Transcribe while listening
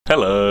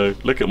Hello,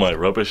 look at my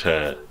rubbish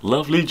hair.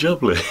 Lovely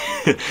jubbly.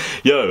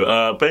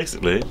 Yo,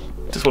 basically,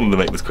 just wanted to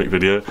make this quick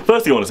video.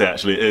 First thing I want to say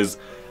actually is,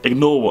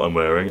 ignore what I'm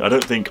wearing. I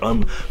don't think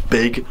I'm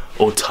big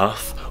or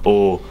tough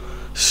or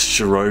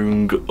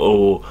strong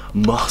or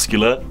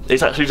muscular.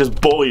 It's actually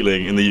just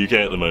boiling in the UK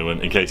at the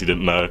moment, in case you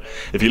didn't know.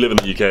 If you live in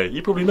the UK,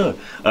 you probably know.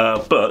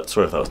 But,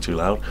 sorry if that was too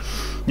loud.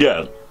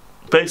 Yeah,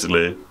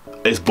 basically,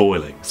 it's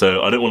boiling,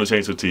 so I don't want to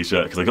change to a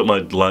t-shirt because I got my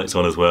lights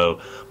on as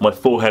well. My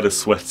forehead is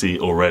sweaty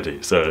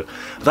already, so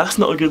that's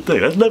not a good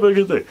thing. That's never a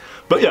good thing.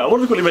 But yeah, I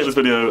wanted to quickly make this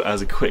video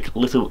as a quick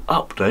little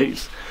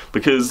update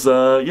because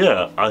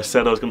yeah, I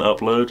said I was going to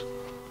upload.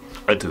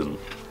 I didn't.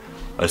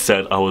 I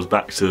said I was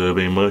back to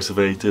being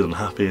motivated and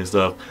happy and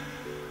stuff,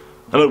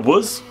 and I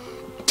was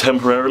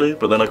temporarily,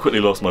 but then I quickly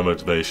lost my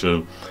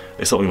motivation.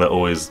 It's something that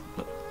always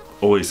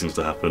seems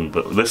to happen,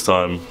 but this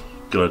time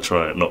gonna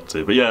try it not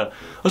to. But yeah,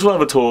 I just want to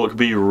have a talk,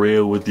 be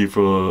real with you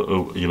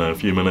for a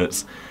few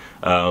minutes.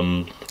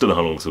 Don't know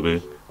how long this will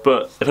be,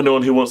 but if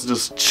anyone who wants to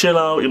just chill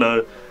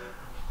out,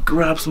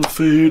 grab some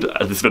food.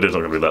 This video's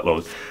not gonna be that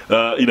long.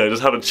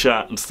 Just have a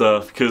chat and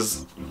stuff.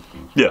 Because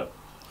yeah,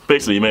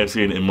 basically you may have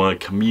seen in my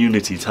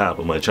community tab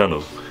on my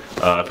channel,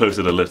 I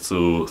posted a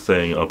little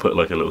thing. I'll put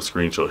like a little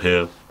screenshot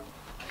here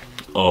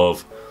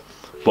of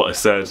what I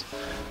said.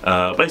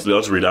 Basically,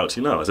 I'll just read it out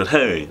to you now. I said,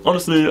 hey,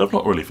 honestly, I've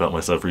not really felt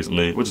myself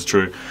recently, which is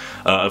true.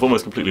 I've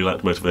almost completely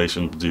lacked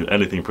motivation to do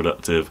anything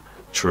productive.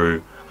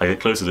 True. I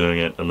get close to doing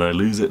it and I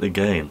lose it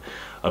again.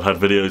 I've had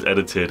videos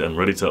edited and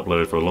ready to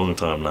upload for a long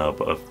time now,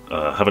 but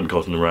I haven't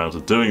gotten around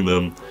to doing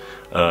them,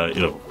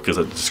 because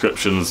of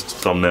descriptions,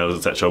 thumbnails,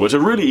 etc., which are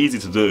really easy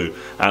to do,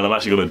 and I'm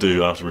actually going to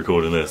do after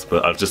recording this,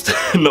 but I've just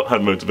not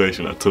had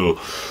motivation at all.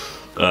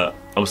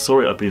 I'm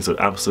sorry I've been so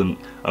absent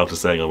after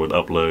saying I would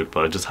upload,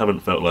 but I just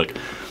haven't felt like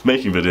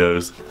making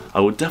videos.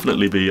 I will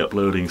definitely be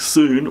uploading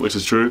soon, which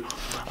is true,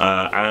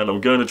 and I'm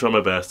going to try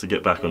my best to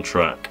get back on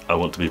track. I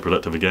want to be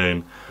productive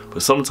again,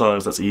 but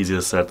sometimes that's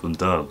easier said than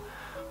done.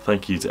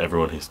 Thank you to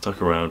everyone who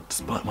stuck around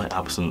despite my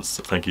absence.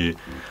 Thank you.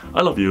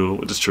 I love you all,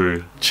 which is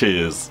true.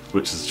 Cheers,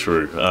 which is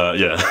true.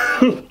 Yeah.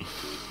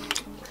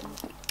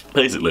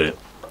 Basically,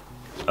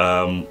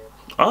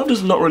 I've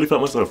just not really felt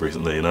myself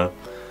recently,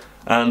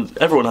 and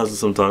everyone has it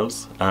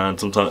sometimes, and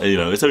sometimes,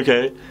 it's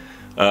okay.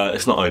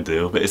 It's not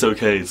ideal, but it's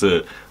okay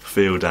to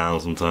feel down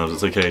sometimes.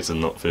 It's okay to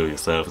not feel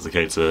yourself. It's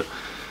okay to,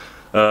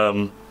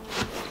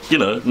 you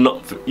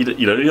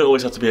don't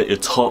always have to be at your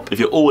top. If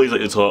you're always at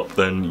your top,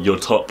 then your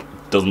top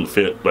doesn't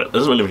feel, but it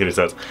doesn't really make any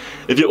sense.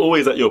 If you're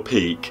always at your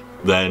peak,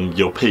 then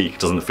your peak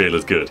doesn't feel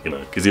as good,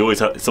 because you always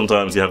have,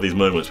 sometimes you have these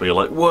moments where you're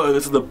like, whoa,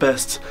 this is the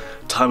best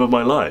time of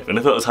my life. And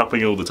if that was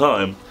happening all the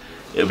time,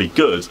 it'd be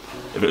good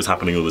if it was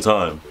happening all the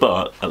time,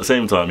 but at the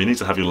same time you need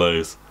to have your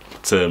lows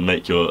to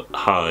make your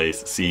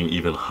highs seem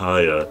even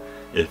higher,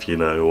 if you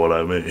know what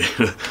I mean.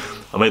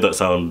 I made that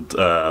sound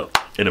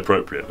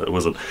inappropriate, but it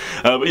wasn't.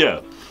 But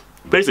yeah,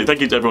 basically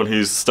thank you to everyone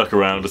who's stuck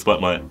around despite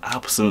my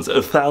absence.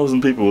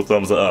 1,000 people will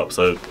thumbs it up,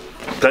 so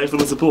thanks for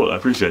the support, I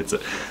appreciate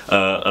it.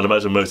 And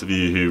imagine most of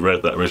you who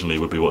read that originally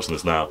would be watching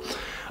this now.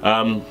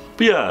 But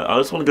yeah, I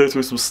just want to go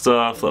through some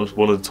stuff that I just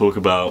wanted to talk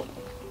about.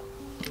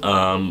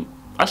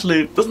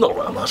 Actually, there's not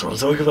that much I want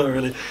to talk about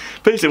really.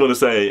 Basically what I want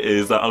to say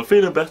is that I'm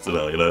feeling better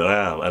now,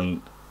 I am,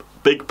 and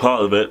big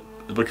part of it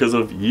is because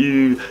of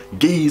you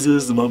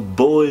geezers and my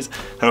boys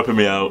helping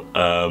me out,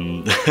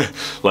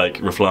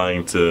 like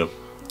replying to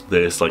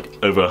this, like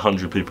over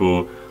 100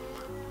 people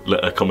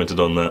commented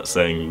on that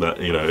saying that,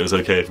 it was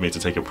okay for me to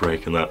take a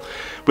break and that,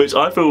 which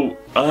I feel,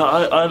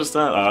 I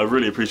understand, I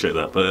really appreciate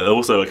that, but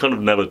also I kind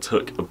of never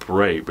took a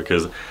break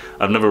because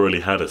I've never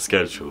really had a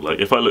schedule. Like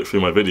if I look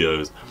through my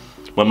videos,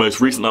 my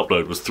most recent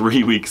upload was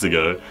 3 weeks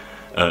ago,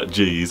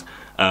 geez,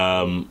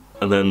 and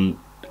then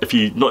if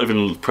you not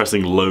even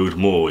pressing load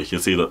more, you can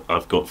see that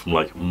I've got from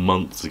like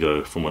months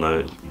ago from when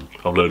I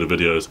uploaded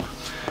videos.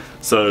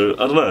 So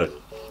I don't know,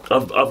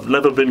 I've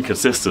never been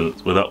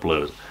consistent with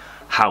upload.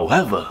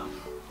 However,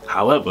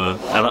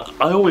 and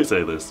I always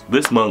say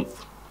this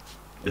month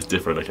is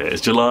different. Okay,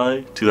 it's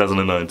July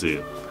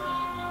 2019.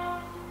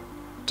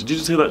 Did you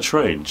just hear that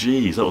train?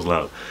 Jeez, that was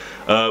loud.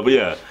 But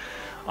yeah.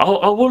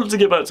 I wanted to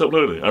get back to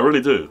uploading, I really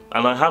do,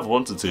 and I have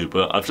wanted to,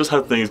 but I've just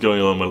had things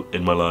going on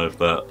in my life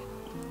that,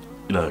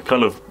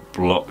 kind of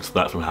blocked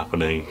that from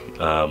happening,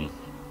 and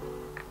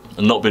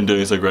not been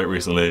doing so great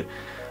recently,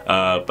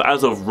 but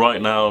as of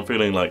right now I'm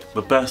feeling like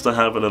the best I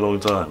have in a long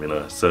time,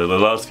 so the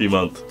last few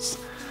months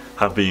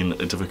have been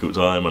a difficult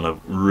time and I've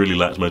really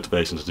lacked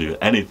motivation to do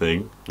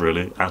anything,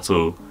 really, at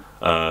all,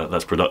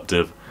 that's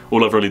productive.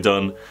 All I've really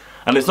done,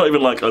 and it's not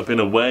even like I've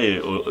been away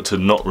or to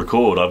not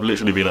record, I've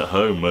literally been at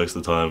home most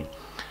of the time.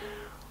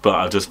 But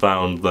I've just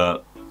found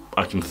that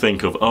I can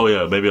think of, oh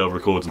yeah, maybe I'll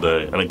record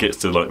today, and it gets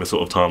to like the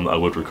sort of time that I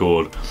would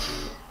record,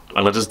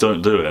 and I just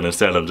don't do it, and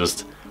instead I'm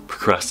just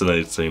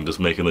procrastinating, just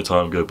making the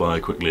time go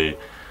by quickly,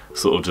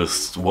 sort of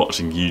just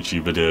watching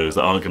YouTube videos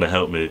that aren't going to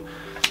help me,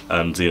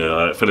 and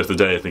I finish the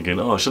day thinking,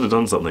 oh, I should have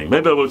done something,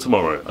 maybe I will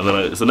tomorrow, and then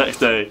it's the next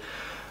day,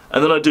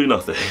 and then I do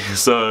nothing.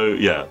 So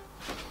yeah,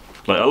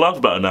 like I laugh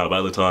about it now, but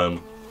at the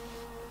time,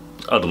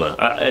 I don't know,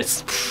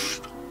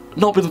 it's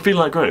not been feeling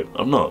like great.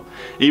 I'm not.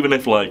 Even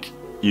if like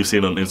you've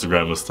seen on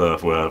Instagram and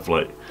stuff where I've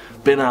like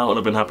been out and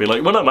I've been happy.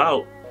 Like when I'm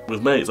out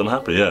with mates, I'm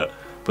happy, yeah.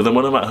 But then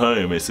when I'm at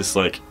home, it's just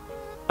like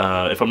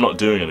if I'm not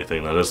doing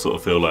anything, I just sort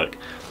of feel like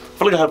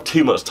I have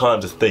too much time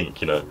to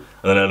think, you know, and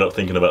then I end up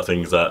thinking about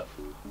things that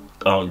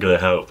aren't gonna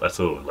help at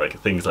all. Like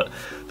thinking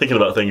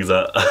about things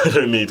that I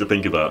don't need to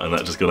think about, and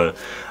that just gonna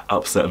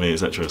upset me,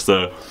 etc.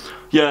 So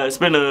yeah, it's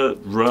been a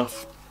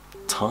rough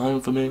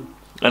time for me.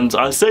 And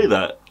I say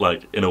that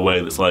like in a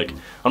way that's like,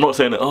 I'm not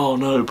saying that, oh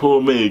no,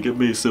 poor me, give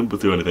me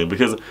sympathy or anything,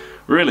 because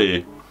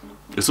really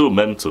it's all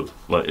mental.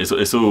 Like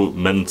it's all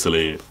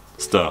mentally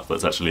stuff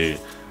that's actually,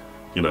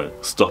 you know,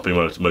 stopping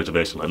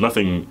motivation. Like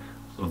nothing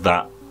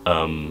that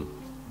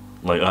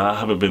like I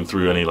haven't been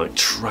through any like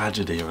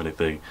tragedy or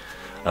anything.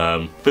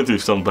 Been through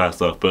some bad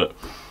stuff, but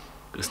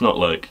it's not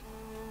like,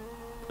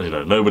 you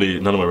know,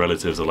 none of my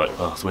relatives are like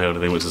passed away or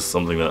anything, which is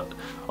something that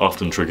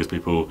often triggers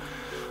people.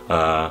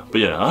 But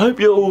yeah, I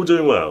hope you're all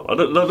doing well. I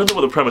don't know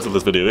what the premise of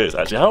this video is,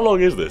 actually. How long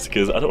is this?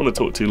 Because I don't want to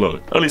talk too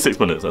long. Only 6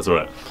 minutes, that's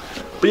alright.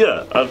 But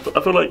yeah, I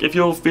feel like if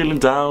you're feeling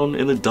down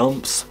in the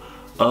dumps,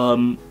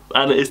 and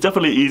it's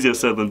definitely easier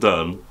said than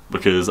done,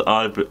 because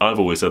I've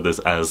always said this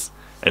as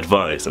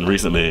advice, and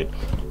recently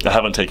I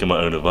haven't taken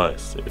my own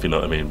advice, if you know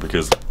what I mean,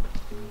 because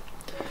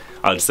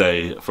I'd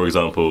say, for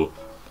example,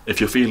 if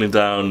you're feeling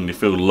down and you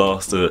feel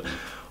lost,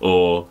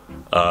 or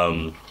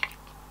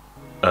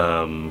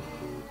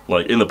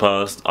like in the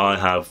past, I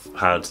have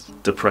had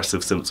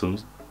depressive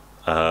symptoms.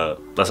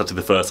 That's actually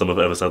the first time I've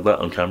ever said that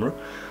on camera.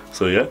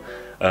 So yeah,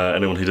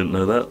 anyone who didn't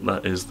know that,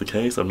 that is the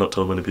case. I've not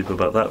told many people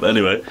about that. But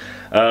anyway,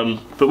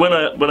 but when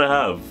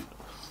I have,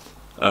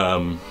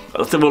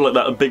 I think more like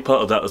that. A big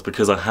part of that was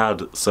because I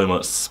had so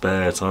much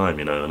spare time,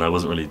 you know, and I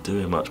wasn't really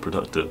doing much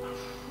productive.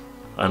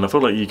 And I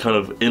feel like you kind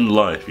of in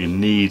life you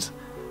need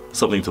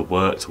something to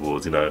work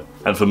towards, you know.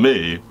 And for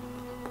me,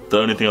 the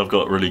only thing I've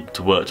got really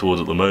to work towards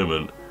at the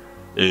moment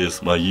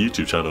is my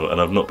YouTube channel, and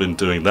I've not been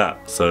doing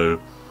that, so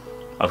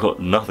I've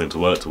got nothing to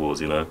work towards,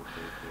 you know.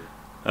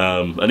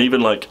 And even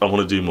like I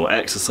want to do more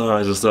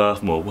exercise and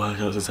stuff, more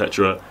workouts,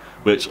 etc.,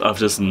 which I've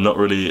just not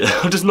really,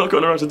 I've just not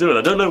gotten around to doing.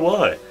 I don't know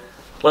why.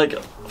 Like,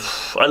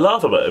 I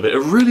laugh about it, but it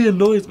really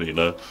annoys me, you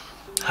know,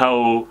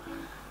 how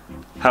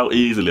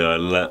easily I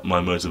let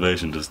my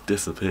motivation just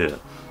disappear.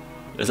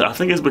 I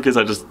think it's because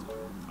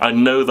I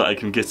know that I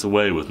can get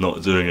away with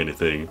not doing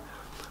anything,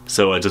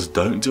 so I just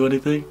don't do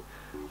anything,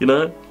 you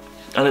know?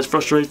 And it's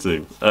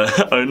frustrating.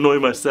 I annoy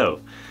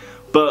myself.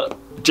 But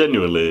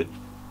genuinely,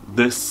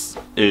 this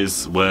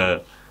is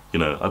where, you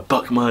know, I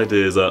buck my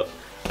ideas up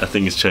and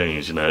things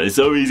change, you know. It's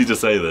so easy to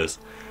say this,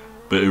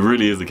 but it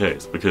really is the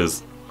case,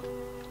 because,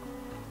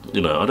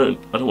 you know, I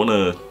don't want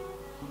to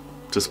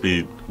just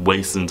be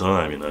wasting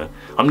time, you know.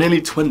 I'm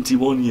nearly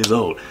 21 years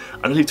old.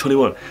 I'm nearly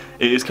 21.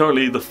 It is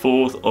currently the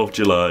 4th of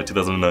July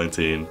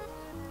 2019.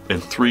 In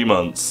 3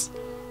 months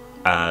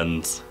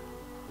and...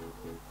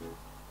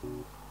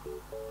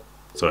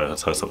 Sorry,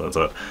 that's how something like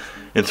that.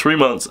 In 3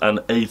 months and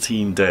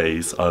 18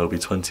 days, I will be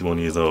 21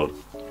 years old.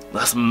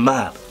 That's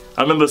mad.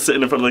 I remember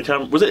sitting in front of the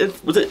camera. Was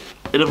it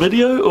in a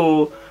video,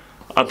 or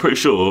I'm pretty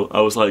sure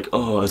I was like,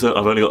 oh, I've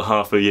only got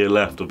half a year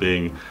left of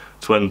being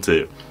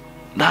 20.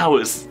 Now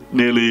it's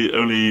nearly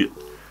only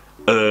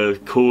a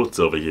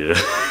quarter of a year.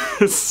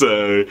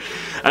 So,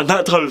 and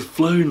that time has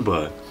flown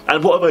by.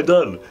 And what have I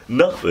done?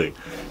 Nothing.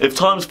 If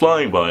time's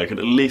flying by, I could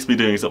at least be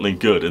doing something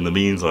good in the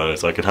meantime,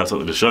 so I could have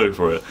something to show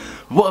for it.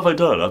 What have I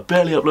done? I've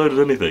barely uploaded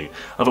anything.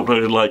 I've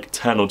uploaded like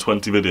 10 or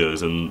 20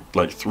 videos in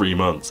like 3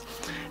 months.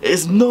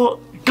 It's not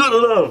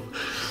good enough.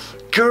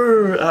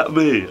 Grr at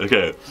me.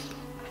 Okay.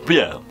 But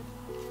yeah,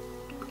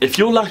 if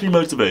you're lacking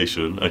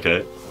motivation,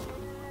 okay,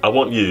 I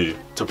want you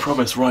to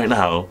promise right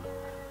now,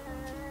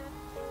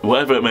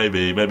 whatever it may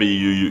be, maybe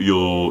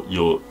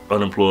you're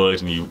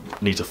unemployed and you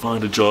need to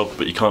find a job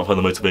but you can't find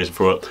the motivation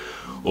for it,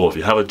 or if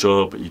you have a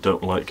job but you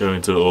don't like going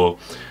to it, or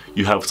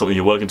you have something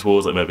you're working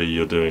towards, like maybe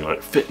you're doing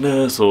like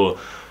fitness, or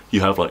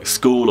you have like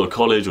school or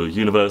college or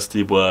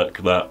university work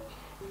that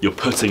you're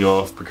putting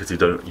off because you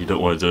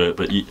don't want to do it,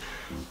 but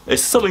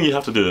it's something you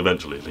have to do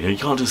eventually. You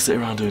can't just sit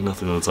around doing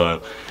nothing all the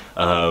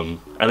time.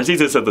 And it's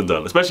easier said than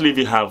done, especially if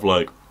you have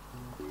like,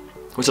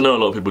 which I know a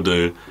lot of people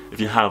do, if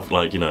you have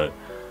like, you know,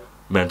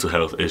 mental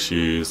health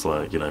issues,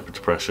 like, you know,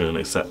 depression,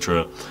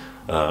 etc.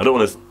 I don't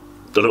want to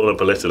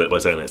belittle it by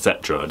saying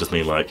etc. I just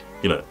mean like,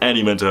 you know,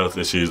 any mental health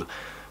issues,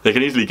 they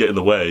can easily get in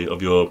the way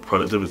of your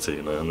productivity,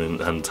 you know,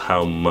 and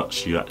how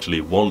much you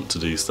actually want to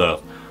do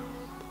stuff,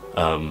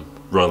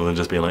 rather than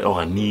just being like, oh,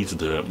 I need to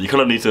do it. You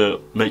kind of need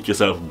to make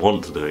yourself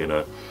want to do it, you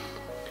know.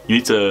 You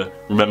need to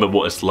remember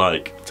what it's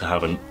like to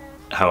have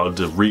how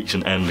to reach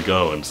an end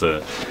goal, and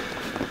so.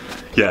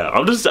 Yeah,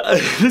 I'm just,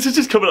 this is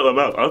just coming out of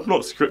my mouth. I've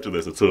not scripted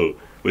this at all,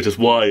 which is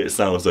why it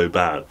sounds so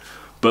bad.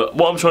 But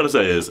what I'm trying to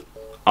say is,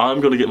 I'm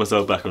going to get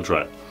myself back on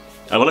track.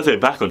 And when I say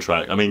back on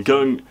track, I mean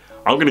I'm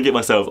going to get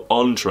myself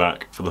on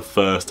track for the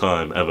first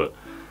time ever.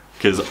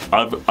 Because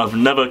I've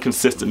never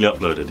consistently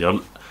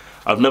uploaded.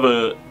 I've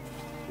never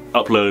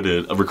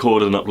uploaded, I've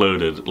recorded and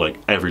uploaded like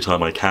every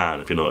time I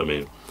can, if you know what I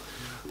mean.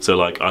 So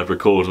like I'd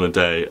record on a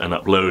day and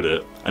upload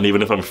it, and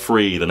even if I'm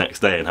free the next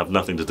day and have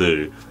nothing to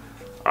do,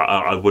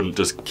 I wouldn't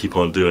just keep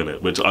on doing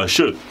it, which I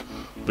should,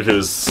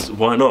 because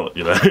why not,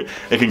 you know?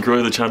 It can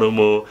grow the channel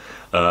more.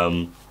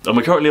 And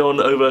we're currently on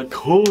over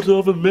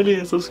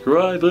 250,000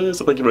 subscribers,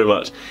 so thank you very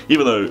much.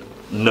 Even though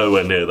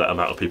nowhere near that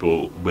amount of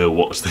people will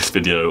watch this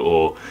video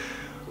or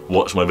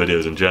watch my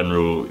videos in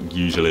general,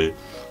 usually.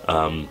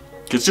 Because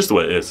it's just the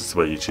way it is, it's the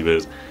way YouTube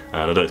is,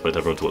 and I don't expect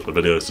everyone to watch my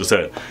videos, just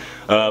saying.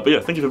 But yeah,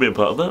 thank you for being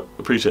part of that,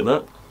 appreciate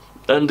that.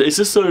 And it's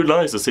just so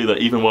nice to see that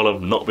even while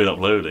I've not been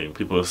uploading,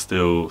 people are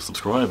still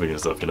subscribing and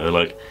stuff, you know.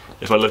 Like,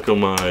 if I look on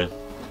my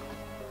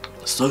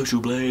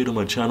social blade on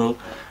my channel,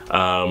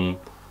 the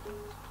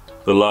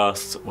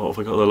last, what have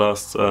I got, the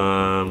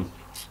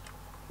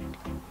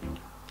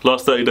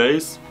last 30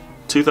 days,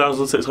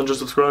 2,600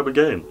 subscriber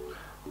gain.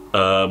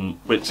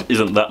 Which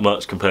isn't that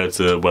much compared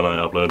to when I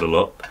upload a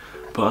lot,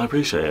 but I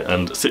appreciate it.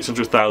 And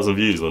 600,000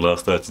 views in the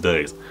last 30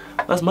 days.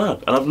 That's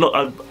mad. And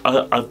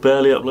I've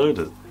barely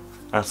uploaded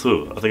at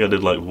all. I think I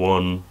did like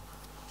 1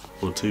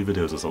 or 2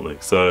 videos or something.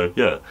 So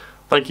yeah,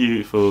 thank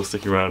you for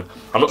sticking around.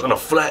 I'm not trying to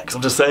flex,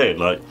 I'm just saying,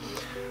 like,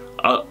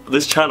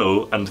 this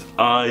channel and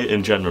I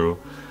in general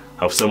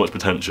have so much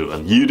potential,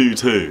 and you do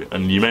too,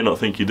 and you may not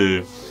think you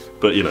do,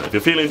 but you know, if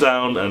you're feeling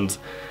down, and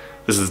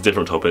this is a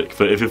different topic,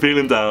 but if you're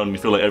feeling down, you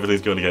feel like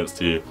everything's going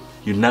against you,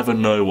 you never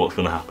know what's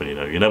going to happen, you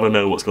know, you never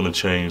know what's going to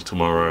change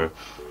tomorrow,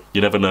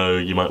 you never know,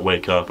 you might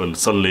wake up and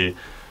suddenly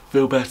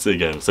feel better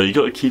again, so you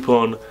got to keep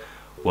on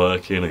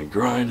working and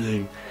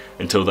grinding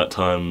until that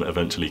time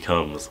eventually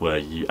comes where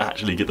you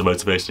actually get the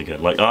motivation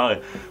again. Like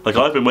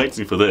I've been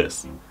waiting for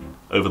this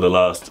over the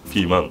last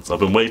few months. I've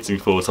been waiting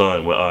for a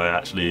time where I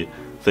actually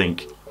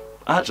think,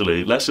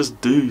 actually, let's just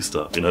do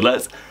stuff, you know,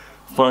 let's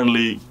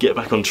finally get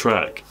back on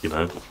track, you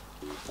know.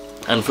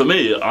 And for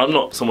me, I'm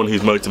not someone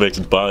who's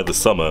motivated by the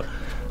summer.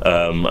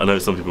 I know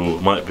some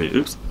people might be,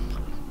 oops,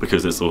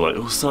 because it's all like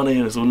all sunny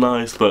and it's all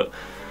nice, but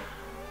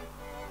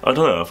I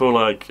don't know, I feel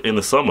like in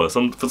the summer,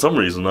 for some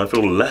reason, I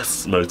feel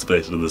less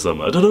motivated in the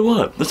summer. I don't know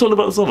why. It's not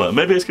about the summer.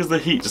 Maybe it's because the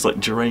heat just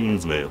like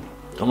drains me.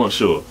 I'm not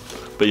sure.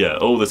 But yeah,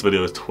 all this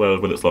video is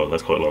 12 minutes long.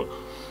 That's quite long.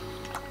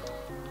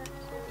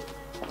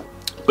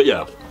 But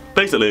yeah,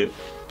 basically,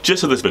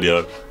 gist of this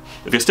video.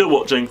 If you're still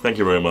watching, thank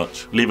you very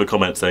much. Leave a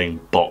comment saying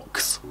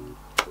box.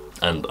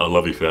 And I'll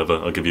love you forever.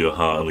 I'll give you a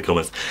heart in the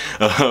comments.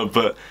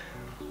 But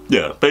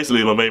yeah,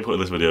 basically my main point of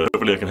this video,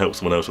 hopefully I can help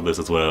someone else with this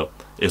as well,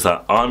 is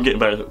that I'm getting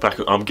back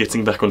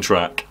on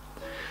track.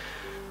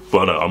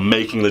 Well no, I'm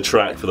making the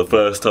track for the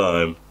first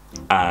time,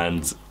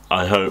 and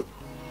I hope,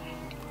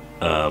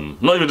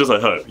 not even just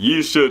I hope,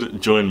 you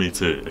should join me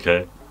too,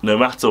 okay? No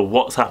matter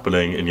what's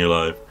happening in your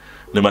life,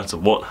 no matter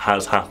what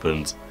has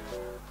happened,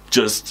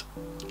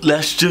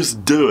 let's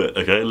just do it,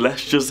 okay?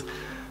 Let's just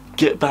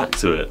get back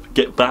to it.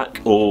 Get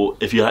back, or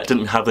if you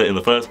didn't have it in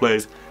the first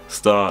place,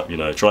 start, you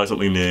know, try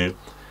something new,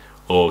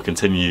 or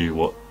continue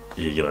what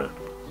you know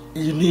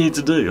you need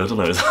to do. I don't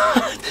know.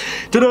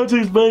 Don't know how to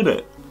explain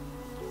it.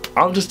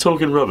 I'm just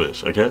talking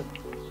rubbish, okay?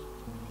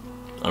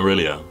 I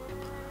really am.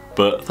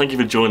 But thank you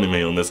for joining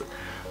me on this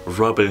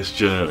rubbish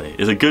journey.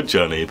 It's a good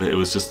journey, but it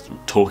was just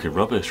talking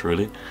rubbish,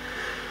 really.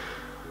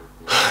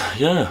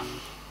 Yeah,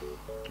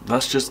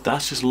 that's just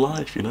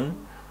life, you know.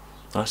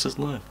 That's just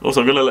life.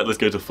 Also, I'm gonna let this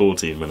go to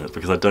 14 minutes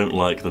because I don't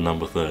like the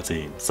number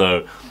 13.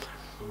 So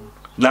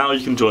now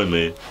you can join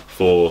me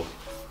for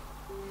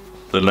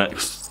the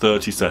next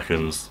 30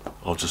 seconds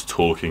of just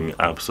talking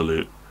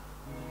absolute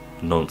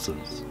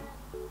nonsense.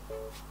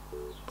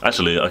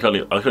 Actually, I can't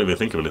even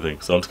think of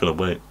anything, so I'm just gonna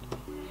wait.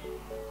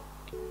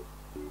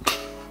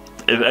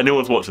 If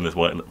anyone's watching this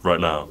right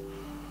now,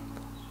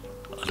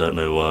 I don't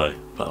know why,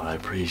 but I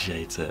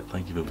appreciate it.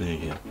 Thank you for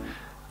being here.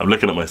 I'm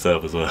looking at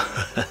myself as well.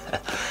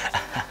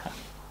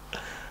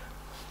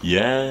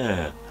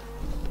 Yeah,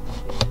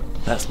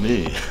 that's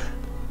me.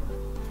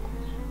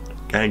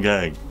 Gang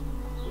gang.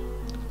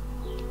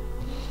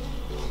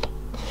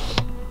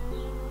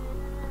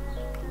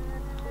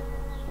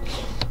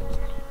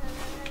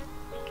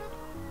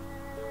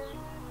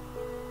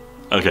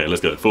 Okay,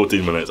 let's go.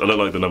 14 minutes. I don't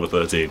like the number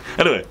 13.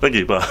 Anyway, thank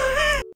you. Bye.